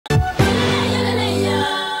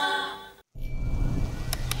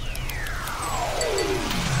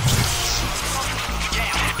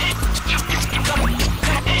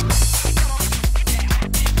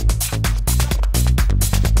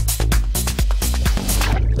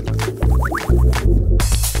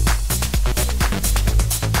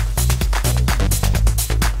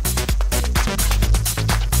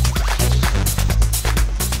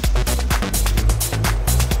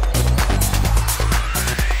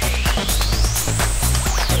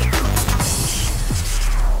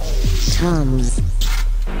TOMz.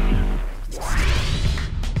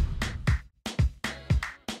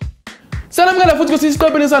 Sanamgala futhi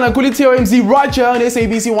kusisitophenisana kuli TOMz right here on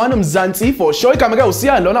SABC Mzansi for sure igama ke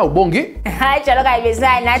usiyani lona ubongi. Hayi njalo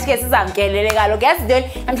kayibesana nathi ke sizamkelele kaloku yazi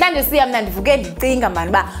namhlanje siya mina ndivuke ndicinga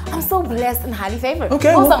mani ba I'm so blessed and highly favored.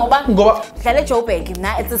 Okay. Ngoba Ngoba Joburg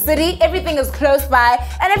na it's a city, everything is close by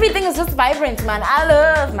and everything is just vibrant man. I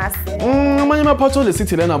love my city. Amanye parts of the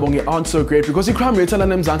city lena bongi aren't so great because the crime rate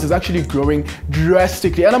lana Mzansi is actually growing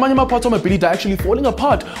drastically and amanye parts of Mabhilida are actually falling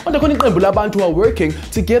apart. On the iqembu labantu who are working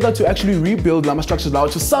together to actually rebuild lama structures now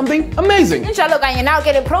to something amazing. Inshallah kanye now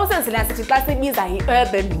ke the process la sithi xa sibiza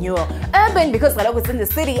urban renewal. Urban because kaloku it's in the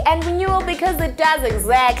city and renewal because it does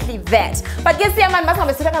exactly that. But ke siya man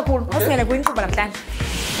masihambe sithatha kakhulu masingene kwinkqubo namhlanje.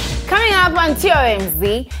 Coming up on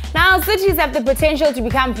TOMz, now cities have the potential to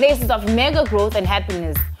become places of mega growth and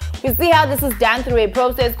happiness. We see how this is done through a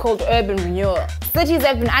process called urban renewal. Cities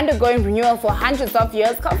have been undergoing renewal for hundreds of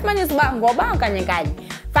years.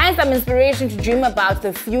 Find some inspiration to dream about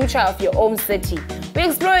the future of your own city. We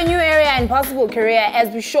explore a new area and possible career as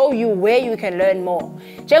we show you where you can learn more.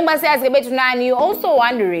 You're also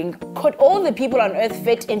wondering, could all the people on earth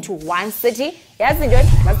fit into one city? Yes, enjoy.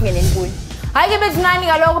 Hayi ke bethu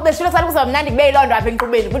kaloku besifuna sala kuzamnandi kube yilondo apha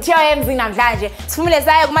enkqubeni kuthi TOMz namhlanje sifumile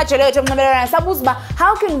saye kumajelo ethu omnxibelelwano sabuza uba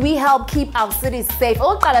how can we help keep our cities safe.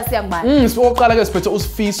 Oqala siya ngubani? Oqala ke siphethe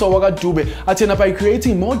uSifiso wakwaDube athena by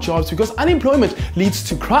creating more jobs because unemployment leads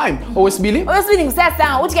to crime. Owesibili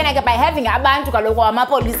ngisasanga uthi ke by having abantu kaloku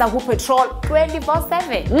amapolisa who patrol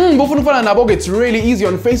 24/7. Bufuna ufana nabo ke it's really easy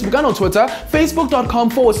on Facebook and on Twitter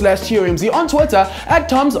facebook.com/TOMz on Twitter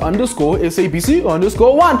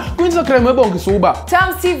 @TOMz_SABC_1 ku-Instagram TOMz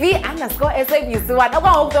TV_SABC1.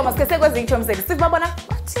 Okwangoku Thomas ke sekwezinye TOMz sifabona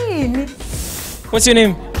bathini? What's your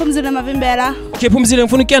name? Phumzile Mavimbela. Okay, Phumzile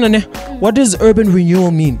ngifuna ukuyana ne. What does urban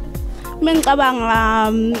renewal mean?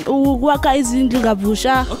 Mengicabanga ukwakha izindlu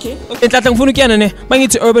kabusha. Okay. Enhlanhla ngifuna ukuyana ne.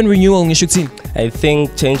 Bangithi urban renewal ngisho ukuthini? I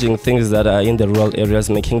think changing things that are in the rural areas,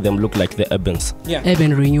 making them look like the urbans. Yeah.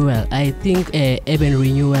 Urban renewal. I think urban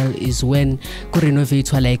renewal is when you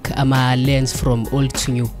renovate like lands from old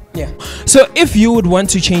to new. Yeah. So if you would want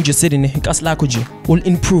to change your city, will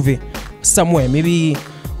improve it somewhere. Maybe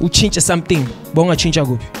we'll change something. Bonga change a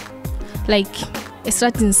group. Like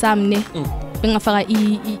starting some like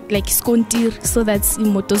skontir so that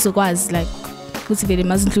imotos was like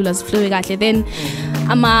then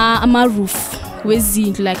ama roof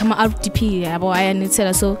like ama RDP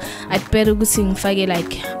so I'd better ngifake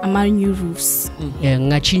like ama new roofs.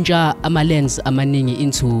 Ngachinja ama lands amaningi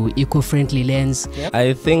into eco-friendly lands.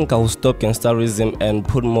 I think I'll stop gangsterism and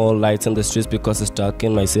put more lights in the streets because it's dark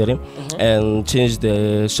in my city, and change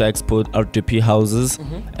the shacks, put RDP houses,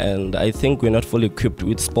 and I think we're not fully equipped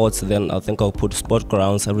with sports. Then I think I'll put sport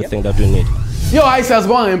grounds, everything that we need. Yo, hi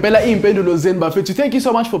siyazibonga ngempela impendulo zenu bafethu. Thank you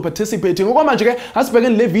so much for participating. Ngokwamanje ke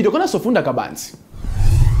asibhekeni le video kona sofunda kabanzi.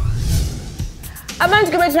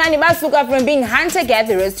 Abantu bethu basuka from being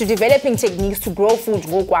hunter-gatherers to developing techniques to grow food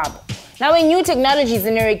ngokwabo. Now when new technologies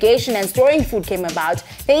in irrigation and storing food came about,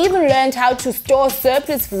 they even learned how to store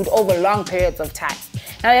surplus food over long periods of time.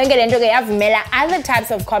 Now yonke lento ke yavumela other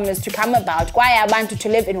types of commerce to come about kwaye abantu to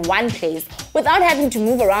live in one place without having to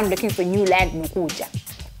move around looking for new land nokutya.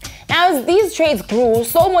 Now as these trades grew,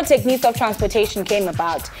 so more techniques of transportation came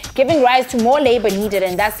about, giving rise to more labor needed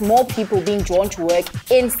and thus more people being drawn to work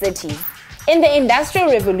in cities. In the Industrial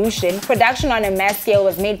Revolution, production on a mass scale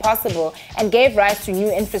was made possible and gave rise to new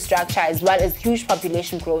infrastructure as well as huge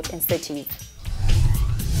population growth in cities.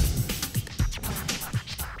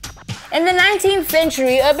 In the 19th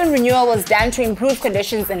century, urban renewal was done to improve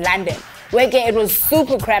conditions in London, where it was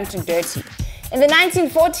super cramped and dirty. In the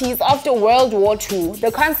 1940s, after World War II, the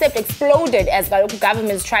concept exploded as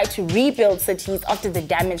governments tried to rebuild cities after the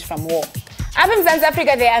damage from war. Up in South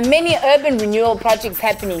Africa, there are many urban renewal projects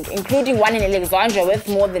happening, including one in Alexandria with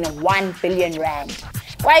more than 1 billion rand.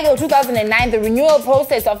 In 2009, the renewal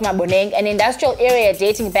process of Maboneng, an industrial area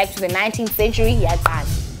dating back to the 19th century, yaqala.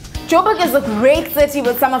 Joburg is a great city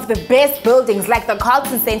with some of the best buildings, like the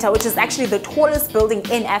Carlton Center, which is actually the tallest building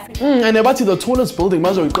in Africa. And about the tallest building,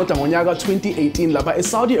 mazoyiqeda ngonyaka 2018 lapha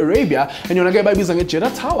eSaudi Arabia, and yona ke bayibiza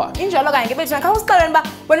ngeJeddah Tower. Injalo kanye bethu khawusiqaleni ba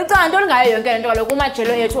wena ucanga ntoni ngayo yonke lento kaloku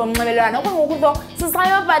kumajelo ethu omnxibelelwano okwangoku zo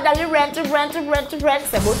sisayobhadala rent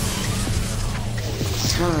sebo.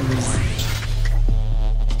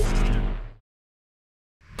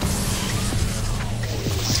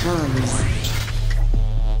 TOMz.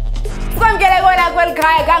 Kwamkele kona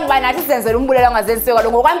kwelikhaya kangiba nathi senzele umbulelo ongazenziwe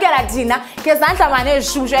ngokwamkela thina ngezandla manje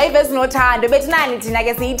ezishushu ayivezi nothando bethi nani thina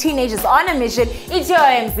ke siyi teenagers on a mission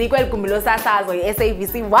TOMz kweligumbi losasazo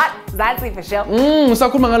SABC what that's it for sure.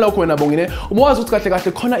 Usakhuluma ngalokho wena Bongile ubuwazi ukuthi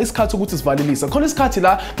kahle khona isikhathi ukuthi sivalelisa khona isikhathi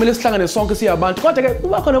la kumele sihlangane sonke siyabantu kodwa ke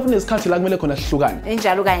kuba khona futhi isikhathi la kumele khona sihlukane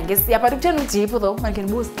enjalo kanye ngesiyaphatha ukuthena udeep though manje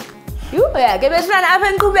ngibuza yeah, ke besifana apha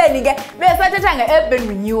enqubeni ke besathatha nge-Urban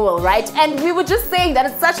Renewal, right? And we were just saying that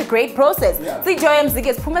it's such a great process. TOMz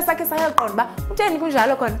ke siphume sakhe sayaqonda ba utheni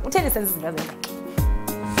kunjalo khona utheni senze izinto zenza.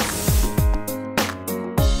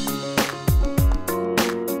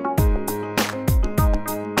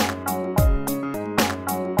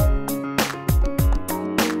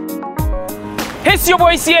 It's your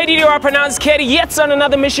boy CAD, or I pronounce Katie, yet on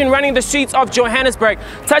another mission running the streets of Johannesburg.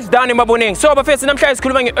 Touchdown in Maboneng. So, but first, I'm trying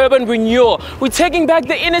to Urban Renewal. We're taking back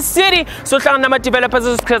the inner city. So, developers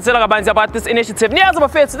about this initiative. Now,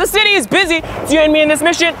 the city is busy. You and me in this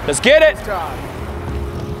mission. Let's get it.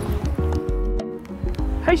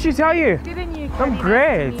 Hey, Shoots, how are you? Good and you? I'm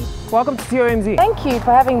great. Welcome to TOMz. Thank you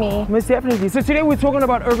for having me. Most definitely. So today we're talking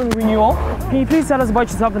about Urban Renewal. Can you please tell us about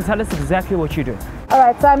yourself and tell us exactly what you do?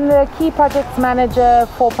 Alright, so I'm the Key Projects Manager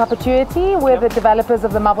for Perpetuity. We're the developers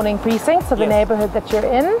of the Maboneng precinct, so the neighborhood that you're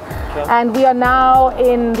in. And we are now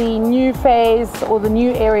in the new phase, or the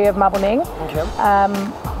new area of Maboneng,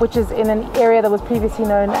 which is in an area that was previously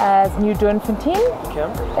known as New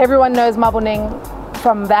Doornfontein. Everyone knows Maboneng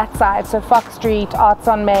from that side, so Fox Street, Arts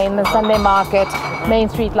on Main, the Sunday Market, Main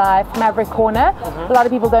Street Life, Maverick Corner. A lot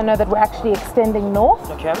of people don't know that we're actually extending north.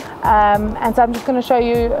 And so I'm just going to show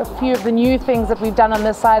you a few of the new things that we've done on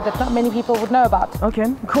this side that not many people would know about.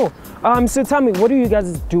 Okay, cool. So tell me, what do you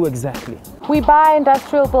guys do exactly? We buy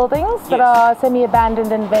industrial buildings that are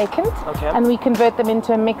semi-abandoned and vacant, and we convert them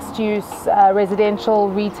into a mixed-use residential,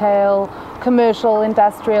 retail, commercial,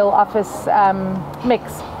 industrial, office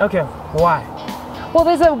mix. Okay, why? Well,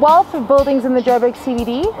 there's a wealth of buildings in the Joburg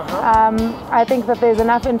CBD. I think that there's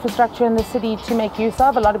enough infrastructure in the city to make use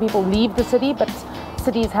of. A lot of people leave the city, but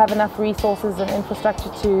cities have enough resources and infrastructure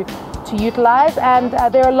to utilize. And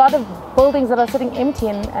there are a lot of buildings that are sitting empty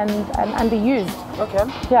and underused.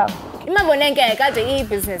 Yeah. Maboneng is a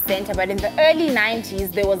business center, but in the early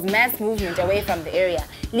 90s, there was mass movement away from the area,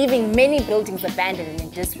 leaving many buildings abandoned and in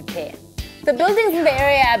disrepair. The buildings in the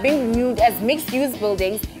area are being renewed as mixed-use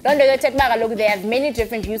buildings. They have many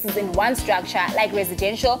different uses in one structure, like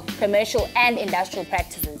residential, commercial, and industrial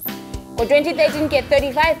practices. For 2013,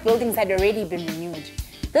 35 buildings had already been renewed.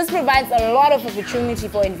 This provides a lot of opportunity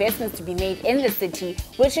for investments to be made in the city,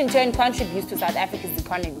 which in turn contributes to South Africa's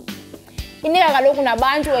economy.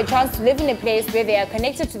 Inika a chance to live in a place where they are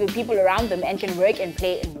connected to the people around them and can work and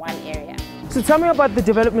play in one area. So tell me about the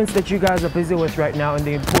developments that you guys are busy with right now and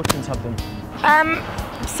the importance of them.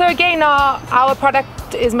 So again, our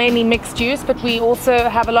product is mainly mixed use, but we also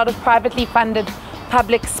have a lot of privately funded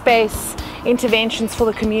public space interventions for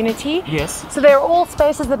the community. Yes. So they're all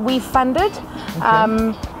spaces that we've funded,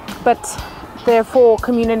 but they're for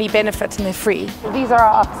community benefit and they're free. These are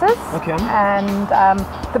our offices. And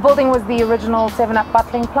the building was the original 7-Up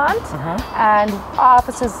bottling plant. And our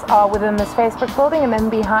offices are within this Facebook building, and then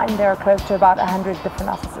behind there are close to about 100 different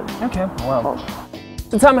offices. Okay, wow. Cool.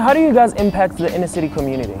 So tell me, how do you guys impact the inner city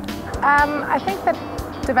community? I think that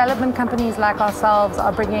development companies like ourselves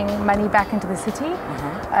are bringing money back into the city.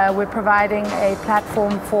 We're providing a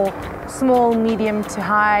platform for small, medium to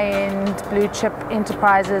high-end blue chip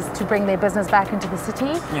enterprises to bring their business back into the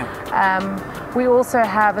city. We also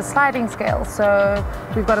have a sliding scale, so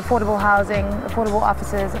we've got affordable housing, affordable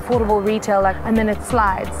offices, affordable retail, and then it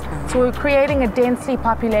slides. So we're creating a densely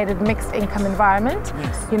populated mixed income environment.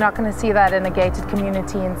 You're not going to see that in a gated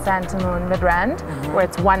community in Sandton or in Midrand, where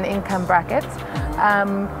it's one income bracket.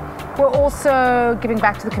 We're also giving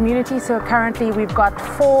back to the community, so currently we've got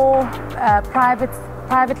 4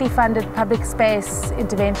 privately funded public space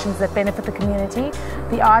interventions that benefit the community: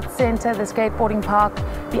 the arts centre, the skateboarding park,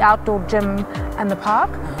 the outdoor gym, and the park.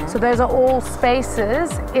 So those are all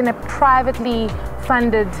spaces in a privately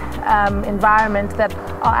funded environment that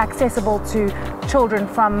are accessible to children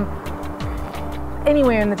from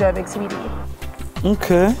anywhere in the Joburg CBD.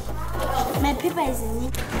 Okay. My paper is in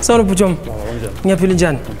it. So,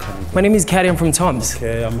 my name is Katie, I'm from TOMz.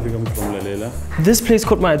 Okay, I'm from Lalela. This place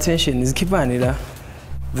caught my attention. Is Kipanila?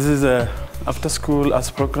 This is a after-school arts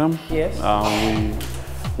program. Yes.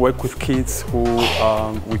 We work with kids who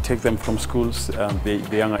we take them from schools, the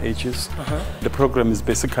younger ages. The program is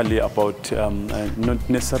basically about not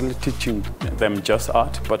necessarily teaching them just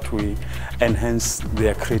art, but we enhance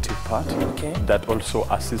their creative part. That also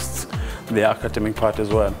assists their academic part as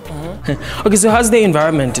well. Okay, so how's the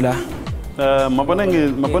environment?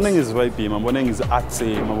 Maboneng is vibey. Maboneng is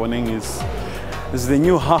artsy. Maboneng is the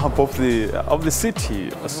new hub of the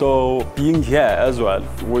city. So being here as well,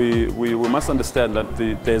 we must understand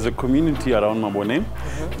that there's a community around Maboneng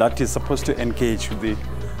that is supposed to engage with the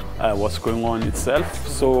what's going on itself.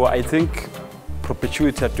 So I think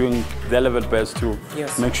Perpetuity are doing their level best to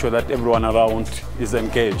make sure that everyone around is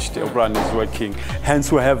engaged, everyone is working.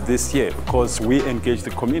 Hence we have this year, because we engage the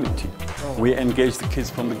community. We engage the kids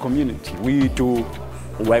from the community. We do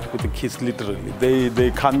work with the kids literally.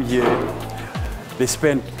 They come here, they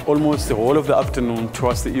spend almost the whole of the afternoon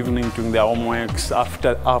towards the evening doing their homeworks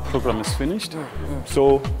after our program is finished.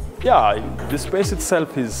 So yeah, the space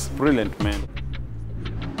itself is brilliant, man.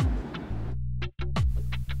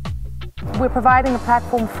 We're providing a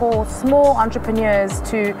platform for small entrepreneurs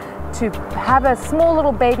to have a small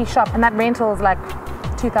little baby shop, and that rental is like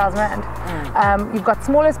 2,000 Rand. You've got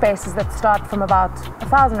smaller spaces that start from about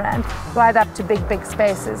 1,000 Rand right up to big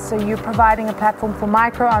spaces. So you're providing a platform for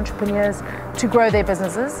micro entrepreneurs to grow their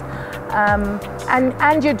businesses.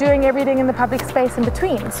 And you're doing everything in the public space in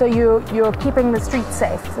between. So you're keeping the streets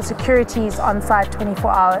safe. The security's on site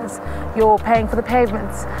 24 hours. You're paying for the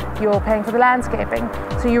pavements. You're paying for the landscaping.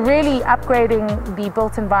 So you're really upgrading the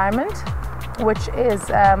built environment, which is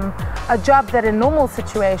a job that in normal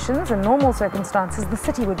situations and normal circumstances the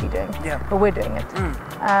city would be doing, but we're doing it.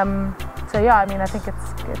 So yeah, I mean, I think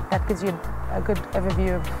that gives you a good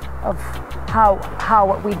overview of how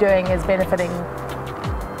what we're doing is benefiting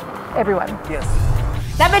everyone. Yes.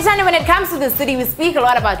 Now, Bethany, when it comes to the city, we speak a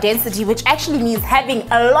lot about density, which actually means having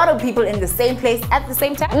a lot of people in the same place at the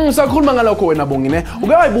same time. Sakhuluma ngalokho wena Bongine.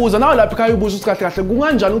 Uke wayibuza nawe lapha ekhaya uyibuza ukuthi kahle kahle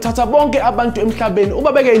kunganjani uthatha bonke abantu emhlabeni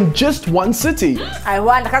ubabeke in just one city. I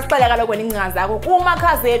wonder kasixele kaloko nincinga zakho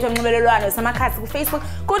kumakhasi ethu emnxibelelwano samakhasi ku Facebook,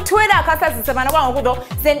 ku Twitter khasazise bana kwangoku lo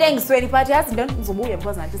sentengisweni but yazi into ngizobuya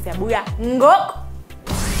because ngathi siyabuya ngoko.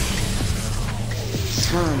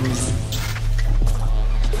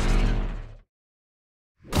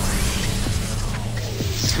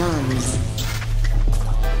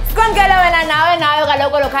 Sikongela wena nawe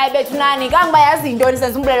kaloko lokhaya bethu nani kangiba yazi intoni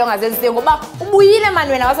senza umbulelo ngazenzisiyo ngoba ubuyile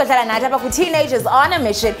mani wena wasohlala nathi apha ku Teenagers on a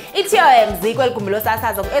Mission TOMz kweligumbi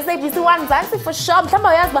losasazo ku SABC 1 Mzansi for sure. Mhlawumbe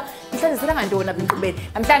uyazi ba mhlawumbe sithetha ngantoni apha enkqubeni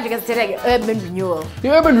namhlanje ke sithetha ke Urban Renewal.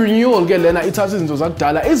 I-Urban Renewal ke lena ithatha izinto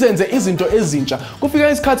zakudala izenze izinto ezintsha. Kufika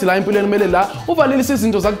isikhathi la empilweni kumele la uvalelise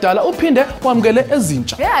izinto zakudala uphinde wamukele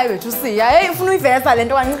ezintsha. Yeah, bethu siya hey ufuna uyivesa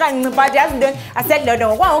lento kancinci but yazi intoni asedlodo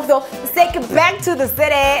ngokwangoku so take it back to the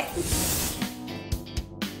city.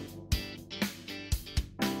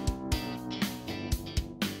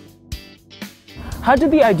 How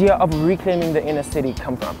did the idea of reclaiming the inner city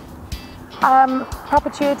come from?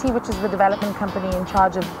 Perpetuity, which is the development company in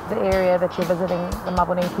charge of the area that you're visiting, the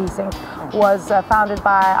Maboneng precinct, was founded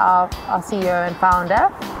by our CEO and founder,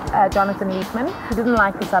 Jonathan Leitman. He didn't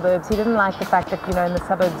like the suburbs. He didn't like the fact that, you know, in the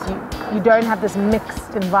suburbs you don't have this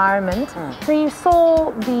mixed environment. So you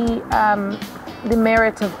saw the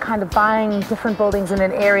merit of kind of buying different buildings in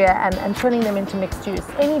an area and turning them into mixed use.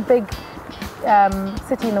 Any big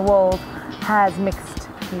city in the world has mixed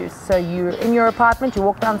use. So you're in your apartment, you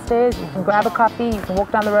walk downstairs, you can grab a coffee, you can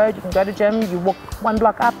walk down the road, you can go to gym, you walk one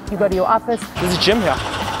block up, you go to your office. There's a gym here.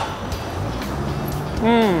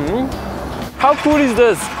 How cool is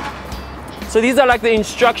this? So these are like the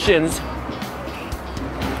instructions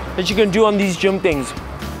that you can do on these gym things.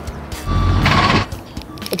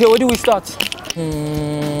 Okay, where do we start?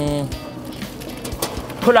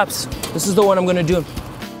 Pull-ups. This is the one I'm gonna do.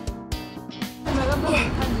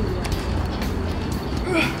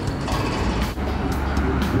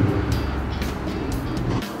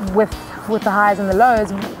 With the highs and the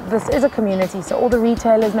lows, this is a community, so all the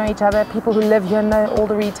retailers know each other. People who live here know all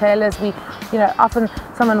the retailers. You know, often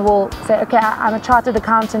someone will say, okay, I'm a chartered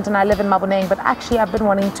accountant and I live in Maboneng, but actually I've been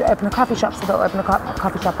wanting to open a coffee shop, so they'll open a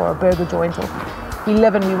coffee shop or a burger joint. Or we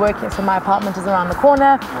live and we work here, so my apartment is around the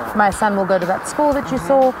corner. My son will go to that school that you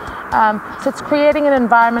saw. So it's creating an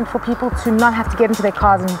environment for people to not have to get into their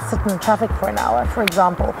cars and sit in traffic for an hour, for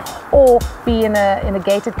example, or be in a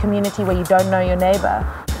gated community where you don't know your neighbor.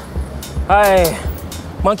 Hi,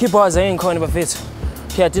 monkey bars, I ain't calling about fit.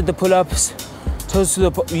 Okay, I did the pull-ups, toes to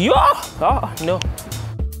the no.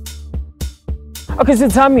 Okay, so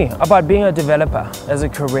tell me about being a developer as a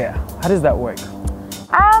career. How does that work?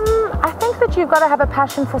 I think that you've got to have a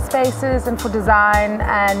passion for spaces and for design,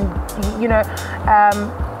 and you know,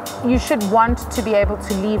 you should want to be able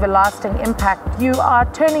to leave a lasting impact. You are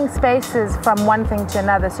turning spaces from one thing to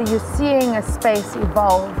another, so you're seeing a space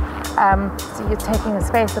evolve. So you're taking a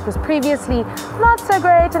space that was previously not so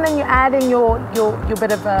great, and then you're adding your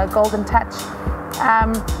bit of a golden touch.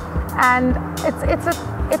 And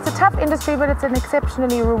it's a tough industry, but it's an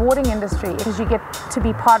exceptionally rewarding industry because you get to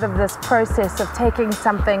be part of this process of taking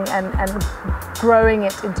something and growing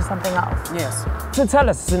it into something else. Yes. So tell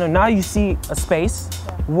us, now you see a space.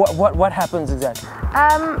 What happens exactly?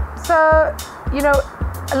 So,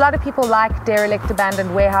 a lot of people like derelict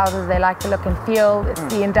abandoned warehouses. They like the look and feel. It's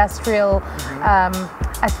the industrial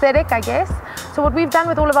aesthetic, I guess. So what we've done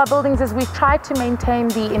with all of our buildings is we've tried to maintain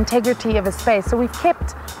the integrity of a space. So we've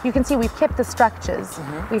kept the structures.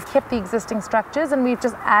 We've kept the existing structures and we've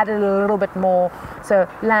just added a little bit more. So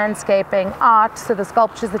landscaping, art, so the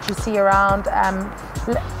sculptures that you see around,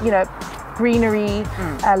 greenery,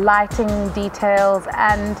 lighting details,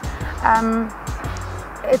 and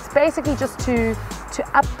it's basically just to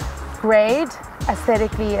upgrade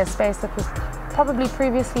aesthetically a space that was probably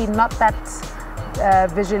previously not that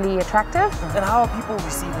visually attractive. And how are people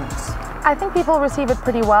receiving this? I think people receive it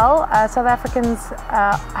pretty well. South Africans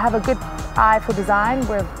have a good eye for design.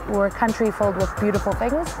 We're a country filled with beautiful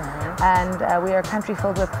things, and we are a country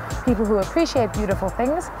filled with people who appreciate beautiful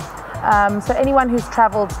things. So anyone who's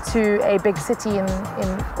traveled to a big city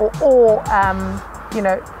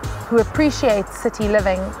who appreciates city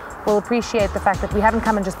living will appreciate the fact that we haven't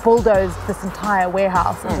come and just bulldozed this entire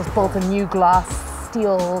warehouse and just built a new glass,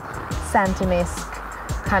 steel, Santon-esque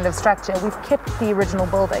kind of structure. We've kept the original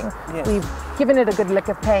building. Yes. We've given it a good lick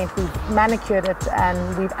of paint. We've manicured it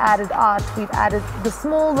and we've added art. We've added the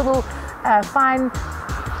small little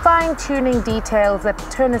fine-tuning details that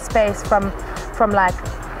turn a space from like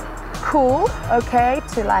cool, okay,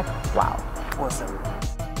 to like wow. Awesome.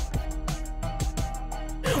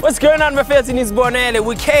 What's going on, my friends in Bonele?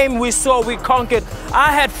 We came, we saw, we conquered.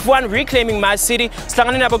 I had fun reclaiming my city.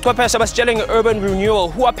 Urban Renewal,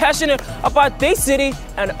 who are passionate about their city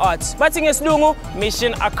and arts.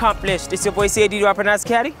 Mission accomplished. It's your boy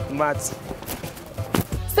Mats.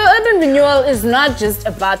 So Urban Renewal is not just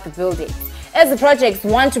about the buildings. As the projects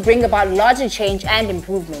want to bring about larger change and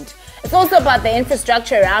improvement, it's also about the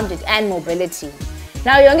infrastructure around it and mobility.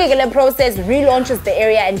 Now, Yongekele process relaunches the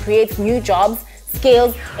area and creates new jobs,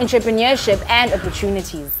 skills, entrepreneurship, and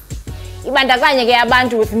opportunities. Ibandakanya ke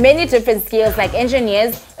abantu with many different skills like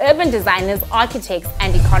engineers, urban designers, architects,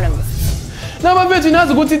 and economists. Now bafethu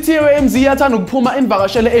nazi ukuthi TOMz iyathanda ukuphuma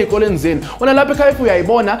invakashele ezikoleni zenu. Wena lapha ekhaya if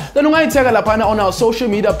uyayibona, then ungayitheka lapha on our social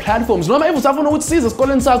media platforms. Noma if usafuna ukuthi size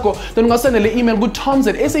esikoleni sakho, then ungasendela i-email ku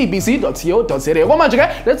TOMz@sabc.co.za. Kwamanje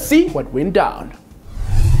ke, let's see what went down.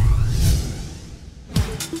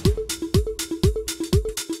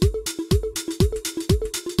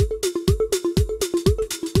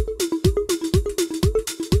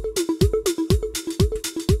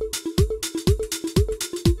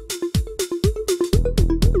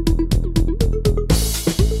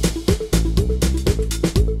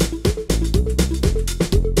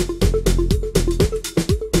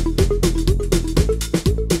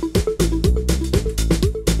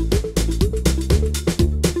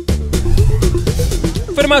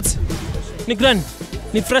 Nikran,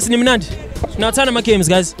 Nifras Nimnad. Now turn my games,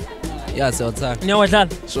 guys. Yeah, so what's up?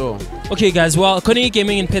 Sure. Okay, guys. Well, Koni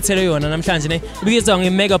gaming in Peterio and I'm trying because I'm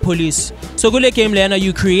in Mega Police. So good game Lena,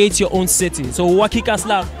 you create your own city. So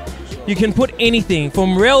Wakikasla, you can put anything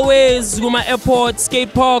from railways, Guma Airport,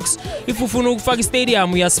 skate parks, if you funu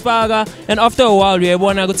stadium, we are Spaga, and after a while we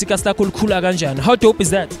wanna go to Kastakul Kula Ganjan. How dope is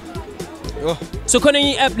that? Oh. So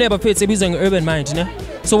Koni app never fits using urban mind, ne?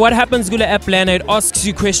 So what happens Gula app planner, it asks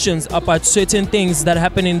you questions about certain things that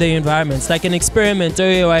happen in the environments, like an experiment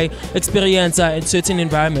or experience in certain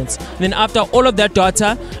environments. Then after all of that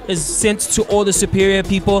data is sent to all the superior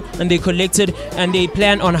people and they collected and they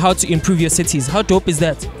plan on how to improve your cities. How dope is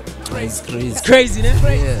that? It's crazy. It's crazy, ne?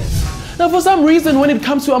 Yeah. Now for some reason when it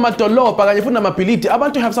comes to amadolobha kanye futhi namabhilidi,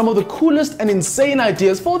 abantu have some of the coolest and insane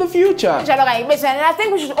ideas for the future. And I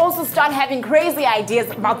think we should also start having crazy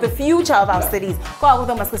ideas about the future of our cities.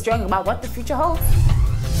 About what the future holds.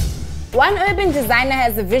 One urban designer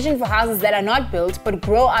has a vision for houses that are not built but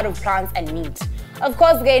grow out of plants and meat. Of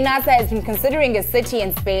course, NASA has been considering a city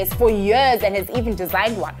in space for years and has even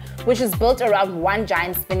designed one, which is built around one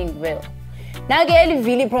giant spinning wheel. Now, Gaeli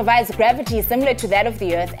really provides gravity similar to that of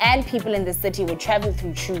the Earth, and people in the city will travel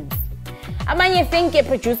through tubes. Amanye think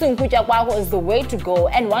producing ukutya kwakho is the way to go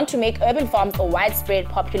and want to make urban farms a widespread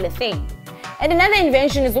popular thing. And another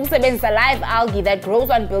invention is ukusebenzisa live algae that grows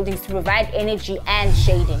on buildings to provide energy and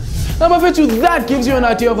shading. Now, Bafethu, that gives you an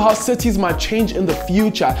idea of how cities might change in the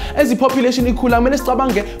future as the population ikhula, mele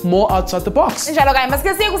sicabange more outside the box.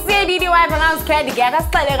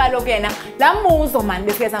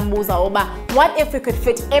 What if we could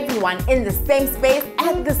fit everyone in the same space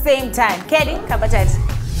at the same time? Kedi, kabatati.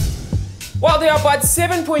 Well, there are about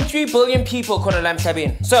 7.3 billion people khona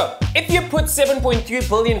emhlabeni. So, if you put 7.3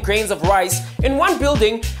 billion grains of rice in one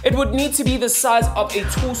building, it would need to be the size of a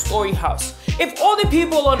 2-story house. If all the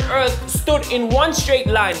people on Earth stood in one straight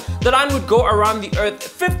line, the line would go around the Earth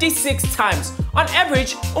 56 times. On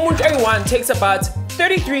average, umuntu one takes about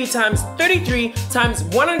 33 times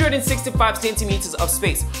 165 centimeters of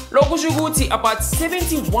space. Lokushuguti, about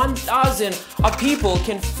 71,000 of people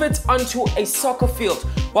can fit onto a soccer field,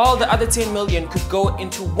 while the other 10 million could go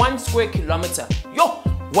into 1 square kilometer. Yo!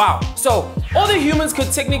 Wow, so all the humans could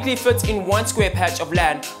technically fit in 1 square patch of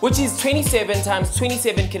land, which is 27 times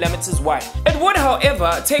 27 kilometers wide. It would,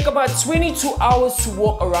 however, take about 22 hours to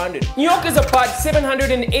walk around it. New York is about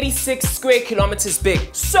 786 square kilometers big,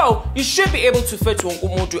 so you should be able to fit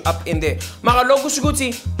umuntu up in there. Mara lokhu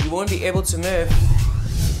shukuthi, you won't be able to move.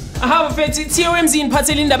 Aha bafethi TOMz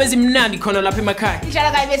iniphathele indaba ezimnandi khona lapha emakhaya.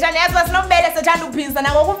 Njalo kayibethana yazi sinomele sethanda ukuphinza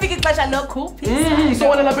nako kufika ixesha lokhu. So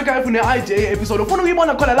wena lapha ekhaya ufuna i-IJ episode ufuna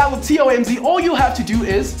ukuyibona khona la ku TOMz, all you have to do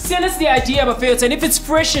is send us the idea bafethi, and if it's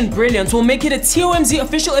fresh and brilliant, we'll make it a TOMz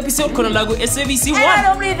official episode khona la ku SABC 1. And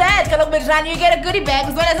not only that, kaloku bethana you get a goodie bag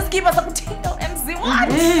as well as just keep us on TOMz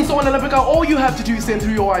 1. So wena lapha ekhaya all you have to do is send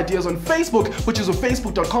through your ideas on Facebook, which is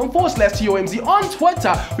facebook.com/TOMz. On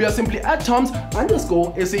Twitter, we are simply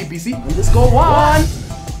 @TOMz_SABC_1.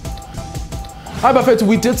 Hi Bafethu,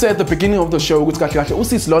 we did say at the beginning of the show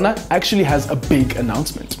Usis Lona actually has a big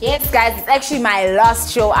announcement. Yes guys, it's actually my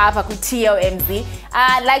last show after TOMz.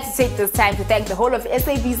 I'd like to take this time to thank the whole of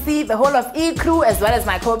SABC, the whole of E-Crew, as well as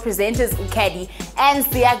my co-presenters Ukadi and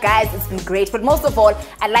Sia. Guys, it's been great. But most of all,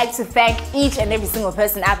 I'd like to thank each and every single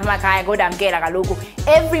person up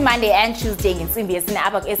every Monday and Tuesday in SABC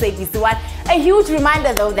 1. A huge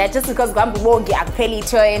reminder though that just because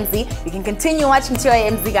TOMz, you can continue watching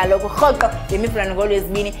TOMz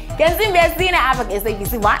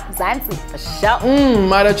SABC 1 Zanzi for sure.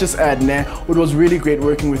 Might I just add, it was really great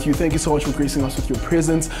working with you. Thank you so much for gracing us with your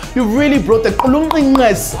presence. You really brought the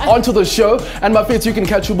kulungingness onto the show. And Bafethu, you can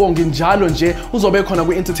catch Ubongi njalo nje uzobe khona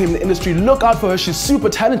kwi entertainment industry. Look out for her, she's super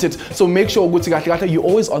talented. So make sure you're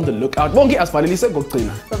always on the lookout. Bongi asivalelise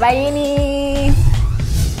ngokugcina. Bye-bye.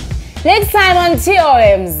 Next time on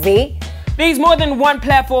TOMz. There's more than one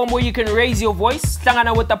platform where you can raise your voice.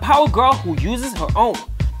 Hlangana with the power girl who uses her own.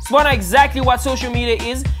 Spona exactly what social media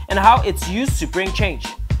is and how it's used to bring change.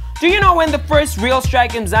 Do you know when the first real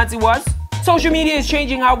strike in Mzansi was? Social media is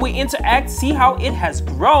changing how we interact, see how it has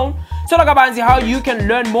grown. So how you can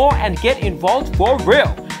learn more and get involved for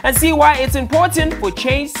real. And see why it's important for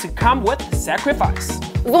change to come with sacrifice.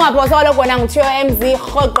 TOMz,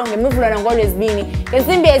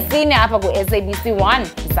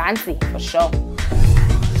 for sure.